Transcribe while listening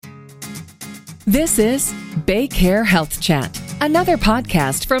This is BayCare Health Chat, another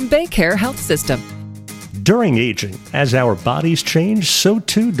podcast from BayCare Health System. During aging, as our bodies change, so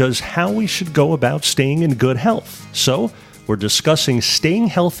too does how we should go about staying in good health. So, we're discussing staying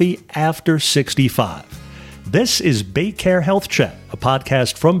healthy after 65. This is BayCare Health Chat, a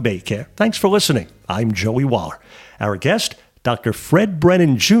podcast from BayCare. Thanks for listening. I'm Joey Waller. Our guest, Dr. Fred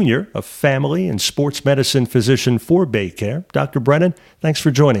Brennan Jr., a family and sports medicine physician for BayCare. Dr. Brennan, thanks for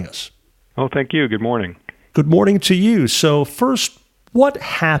joining us. Oh, thank you. Good morning. Good morning to you. So first, what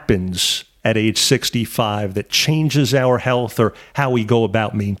happens at age 65 that changes our health or how we go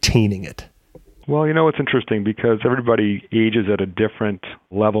about maintaining it? Well, it's interesting because everybody ages at a different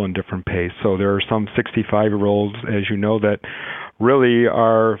level and different pace. So there are some 65-year-olds, as you know, that really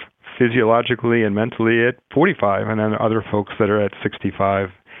are physiologically and mentally at 45, and then other folks that are at 65.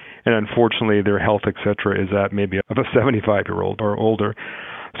 And unfortunately, their health, et cetera, is at maybe of a 75-year-old or older.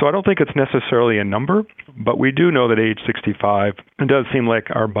 So I don't think it's necessarily a number, but we do know that age 65, it does seem like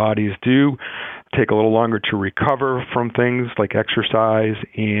our bodies do take a little longer to recover from things like exercise,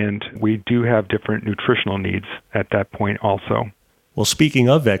 and we do have different nutritional needs at that point also. Well, speaking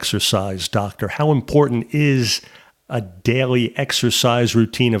of exercise, doctor, how important is a daily exercise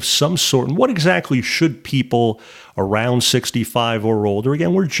routine of some sort? And what exactly should people around 65 or older,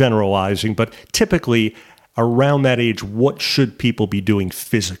 again, we're generalizing, but typically around that age, what should people be doing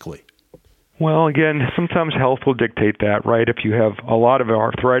physically? Well, again, sometimes health will dictate that, right? If you have a lot of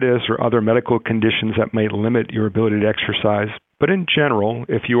arthritis or other medical conditions that might limit your ability to exercise. But in general,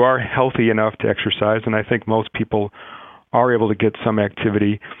 if you are healthy enough to exercise, and I think most people are able to get some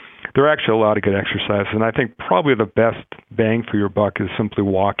activity, there are actually a lot of good exercises. And I think probably the best bang for your buck is simply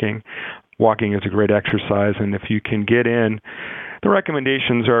walking. Walking is a great exercise, and if you can get in, the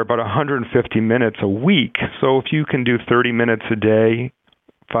recommendations are about 150 minutes a week. So if you can do 30 minutes a day,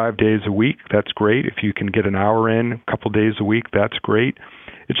 5 days a week, that's great. If you can get an hour in a couple days a week, that's great.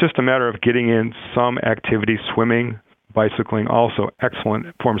 It's just a matter of getting in some activity, swimming, bicycling, also excellent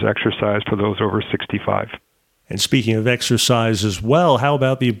forms of exercise for those over 65. And speaking of exercise as well, how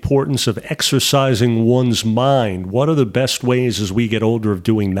about the importance of exercising one's mind? What are the best ways as we get older of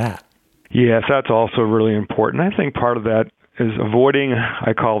doing that? Yes, that's also really important. I think part of that is avoiding,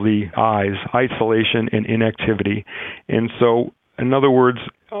 I call the I's, isolation and inactivity. And so, in other words,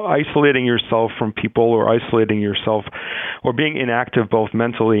 isolating yourself from people or isolating yourself or being inactive both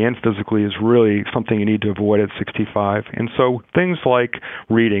mentally and physically is really something you need to avoid at 65. And so things like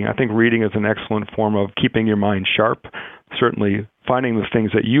reading. I think reading is an excellent form of keeping your mind sharp. Certainly finding the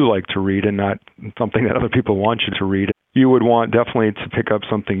things that you like to read and not something that other people want you to read. You would want definitely to pick up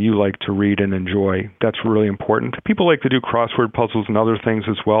something you like to read and enjoy. That's really important. People like to do crossword puzzles and other things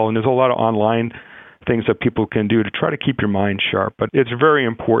as well, and there's a lot of online things that people can do to try to keep your mind sharp. But it's very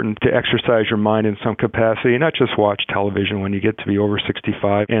important to exercise your mind in some capacity, not just watch television when you get to be over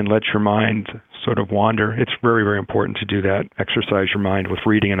 65 and let your mind sort of wander. It's very, very important to do that, exercise your mind with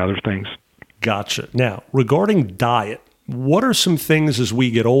reading and other things. Gotcha. Now, regarding diet, what are some things as we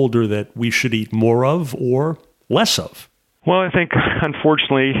get older that we should eat more of or less of? Well, I think,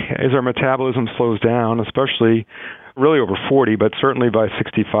 unfortunately, as our metabolism slows down, especially really over 40, but certainly by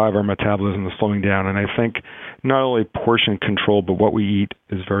 65, our metabolism is slowing down. And I think not only portion control, but what we eat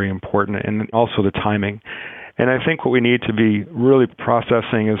is very important, and also the timing. And I think what we need to be really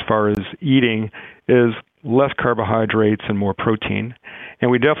processing as far as eating is less carbohydrates and more protein.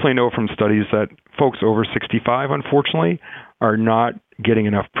 And we definitely know from studies that folks over 65, unfortunately, are not getting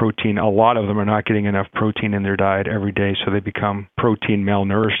enough protein. A lot of them are not getting enough protein in their diet every day, so they become protein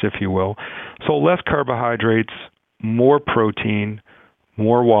malnourished, if you will. So less carbohydrates, more protein,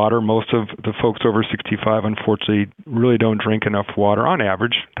 more water. Most of the folks over 65, unfortunately, really don't drink enough water on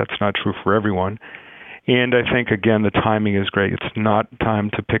average. That's not true for everyone. And I think, again, the timing is great. It's not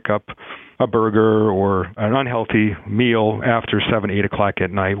time to pick up a burger or an unhealthy meal after 7, 8 o'clock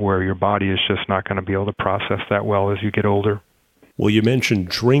at night where your body is just not going to be able to process that well as you get older. Well, you mentioned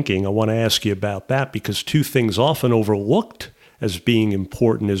drinking. I want to ask you about that because two things often overlooked as being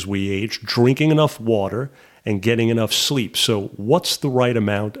important as we age, drinking enough water and getting enough sleep. So what's the right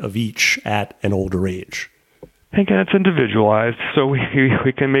amount of each at an older age? I think it's individualized, so we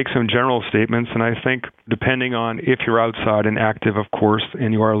can make some general statements, and I think depending on if you're outside and active, of course,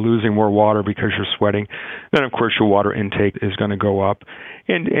 and you are losing more water because you're sweating, then of course your water intake is going to go up.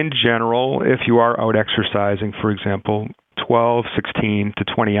 And in general, if you are out exercising, for example, 12, 16 to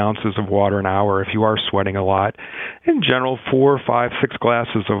 20 ounces of water an hour if you are sweating a lot. In general, 4, 5, 6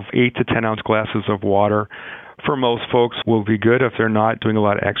 glasses of 8 to 10 ounce glasses of water for most folks will be good if they're not doing a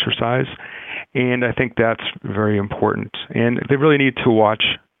lot of exercise. And I think that's very important. And they really need to watch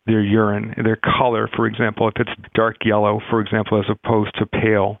their urine, their color, for example, if it's dark yellow, for example, as opposed to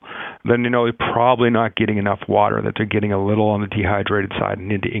pale, then they're probably not getting enough water, that they're getting a little on the dehydrated side and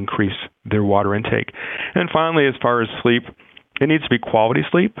need to increase their water intake. And finally, as far as sleep, it needs to be quality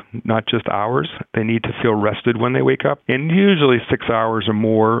sleep, not just hours. They need to feel rested when they wake up. And usually 6 hours or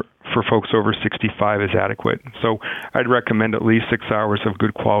more for folks over 65 is adequate. So I'd recommend at least 6 hours of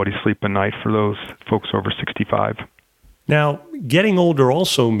good quality sleep a night for those folks over 65. Now, getting older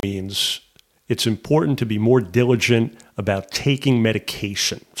also means it's important to be more diligent about taking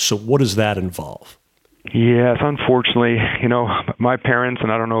medication. So what does that involve? Yes, unfortunately, my parents,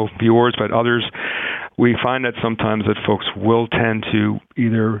 and I don't know if yours, but others, we find that sometimes that folks will tend to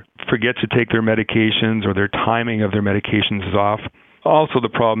either forget to take their medications or their timing of their medications is off. Also, the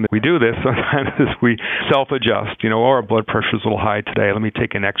problem that we do this sometimes is we self-adjust. Our blood pressure is a little high today. Let me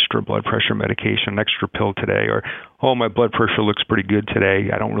take an extra blood pressure medication, an extra pill today. Or, my blood pressure looks pretty good today.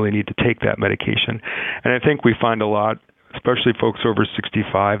 I don't really need to take that medication. And I think we find a lot, especially folks over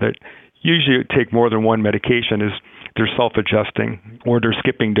 65, that usually take more than one medication is they're self-adjusting or they're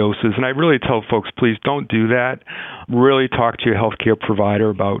skipping doses. And I really tell folks, please don't do that. Really talk to your healthcare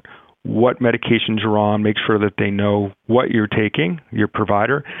provider about what medications you're on. Make sure that they know what you're taking, your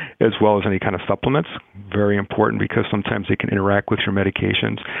provider, as well as any kind of supplements. Very important because sometimes they can interact with your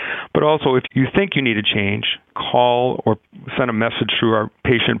medications. But also, if you think you need a change, call or send a message through our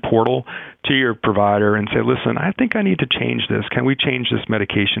patient portal to your provider and say, listen, I think I need to change this. Can we change this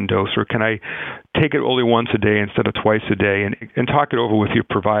medication dose? Or can I take it only once a day instead of twice a day? And talk it over with your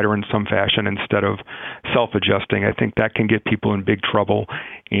provider in some fashion instead of self-adjusting. I think that can get people in big trouble,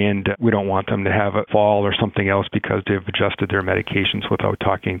 and we don't want them to have a fall or something else because they've adjusted their medications without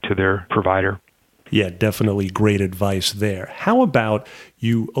talking to their provider. Yeah, definitely great advice there. How about,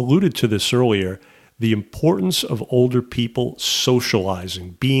 you alluded to this earlier, the importance of older people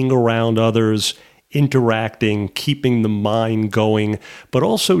socializing, being around others, interacting, keeping the mind going, but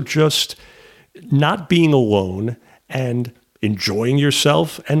also just not being alone and enjoying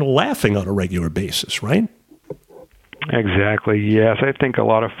yourself and laughing on a regular basis, right? Exactly. Yes. I think a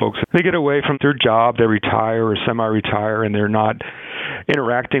lot of folks, they get away from their job, they retire or semi-retire, and they're not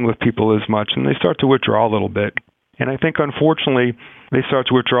interacting with people as much, and they start to withdraw a little bit. And I think, unfortunately, they start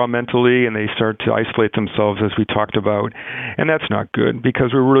to withdraw mentally and they start to isolate themselves, as we talked about. And that's not good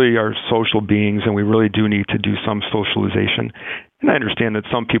because we really are social beings and we really do need to do some socialization. And I understand that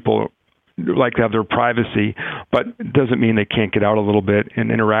some people like to have their privacy, but it doesn't mean they can't get out a little bit and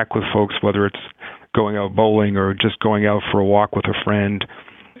interact with folks, whether it's going out bowling or just going out for a walk with a friend.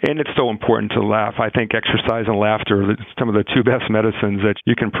 And it's so important to laugh. I think exercise and laughter are some of the two best medicines that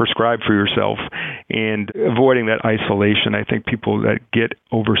you can prescribe for yourself. And avoiding that isolation, I think people that get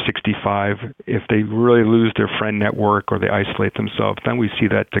over 65, if they really lose their friend network or they isolate themselves, then we see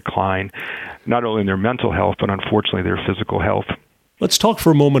that decline, not only in their mental health, but unfortunately their physical health. Let's talk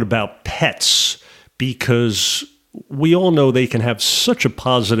for a moment about pets, because we all know they can have such a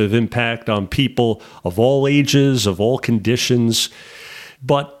positive impact on people of all ages, of all conditions.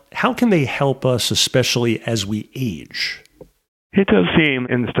 But how can they help us, especially as we age? It does seem,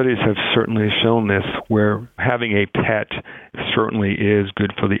 and the studies have certainly shown this, where having a pet certainly is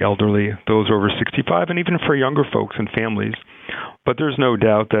good for the elderly, those over 65, and even for younger folks and families. But there's no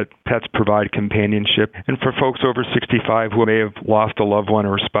doubt that pets provide companionship. And for folks over 65 who may have lost a loved one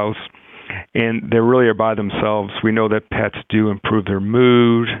or a spouse, and they really are by themselves, we know that pets do improve their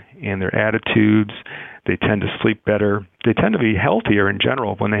mood and their attitudes. They tend to sleep better. They tend to be healthier in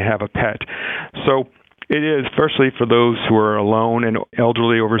general when they have a pet. So it is, especially for those who are alone and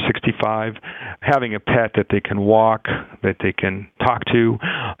elderly over 65, having a pet that they can walk, that they can talk to,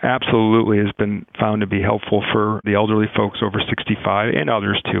 absolutely has been found to be helpful for the elderly folks over 65 and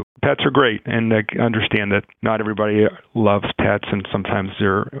others too. Pets are great, and I understand that not everybody loves pets, and sometimes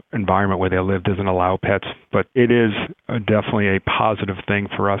their environment where they live doesn't allow pets, but it is definitely a positive thing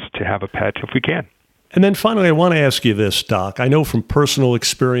for us to have a pet if we can. And then finally, I want to ask you this, Doc. I know from personal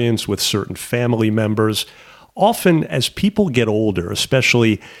experience with certain family members, often as people get older,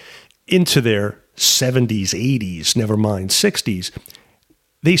 especially into their 70s, 80s, never mind 60s,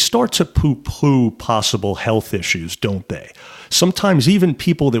 they start to poo-poo possible health issues, don't they? Sometimes even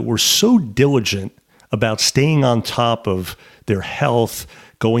people that were so diligent about staying on top of their health,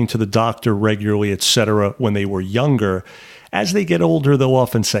 going to the doctor regularly, etc., when they were younger, as they get older, they'll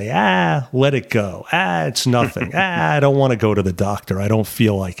often say, let it go. It's nothing. I don't want to go to the doctor. I don't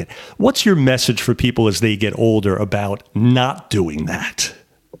feel like it. What's your message for people as they get older about not doing that?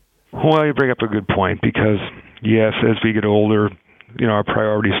 Well, you bring up a good point because, yes, as we get older, our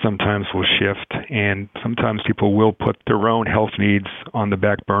priorities sometimes will shift, and sometimes people will put their own health needs on the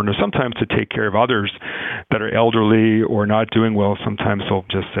back burner, sometimes to take care of others that are elderly or not doing well. Sometimes they'll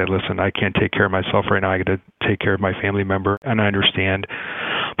just say, listen, I can't take care of myself right now. I got to take care of my family member, and I understand.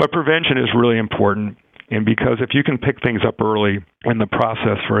 But prevention is really important. And because if you can pick things up early in the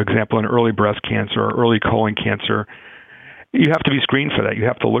process, for example, an early breast cancer or early colon cancer, you have to be screened for that. You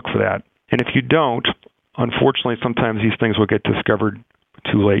have to look for that. And if you don't, unfortunately, sometimes these things will get discovered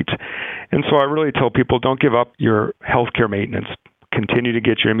too late. And so I really tell people, don't give up your healthcare maintenance. Continue to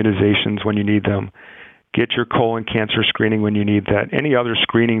get your immunizations when you need them. Get your colon cancer screening when you need that. Any other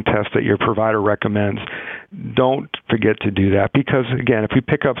screening test that your provider recommends, don't forget to do that. Because, again, if we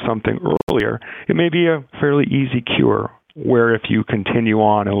pick up something earlier, it may be a fairly easy cure, where if you continue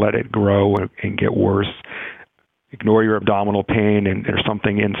on and let it grow and get worse, ignore your abdominal pain and there's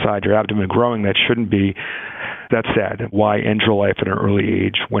something inside your abdomen growing that shouldn't be, that's sad. Why end your life at an early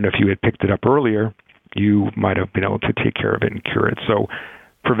age when if you had picked it up earlier, you might have been able to take care of it and cure it. So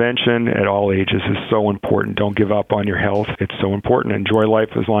prevention at all ages is so important. Don't give up on your health. It's so important. Enjoy life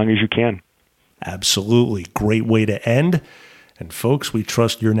as long as you can. Absolutely. Great way to end. And folks, we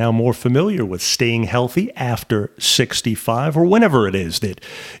trust you're now more familiar with staying healthy after 65 or whenever it is that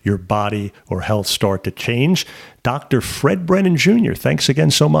your body or health start to change. Dr. Fred Brennan Jr., thanks again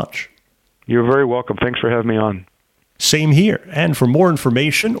so much. You're very welcome. Thanks for having me on. Same here. And for more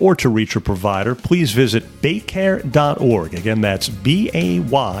information or to reach a provider, please visit baycare.org. Again, that's BAYCARE.org.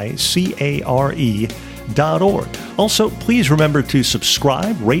 Also, please remember to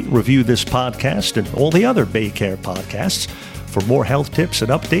subscribe, rate, review this podcast and all the other BayCare podcasts. For more health tips and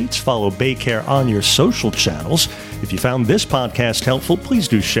updates, follow BayCare on your social channels. If you found this podcast helpful, please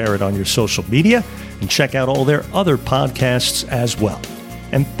do share it on your social media and check out all their other podcasts as well.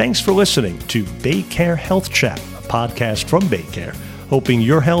 And thanks for listening to BayCare Health Chat, a podcast from BayCare, hoping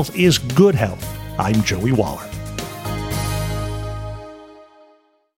your health is good health. I'm Joey Waller.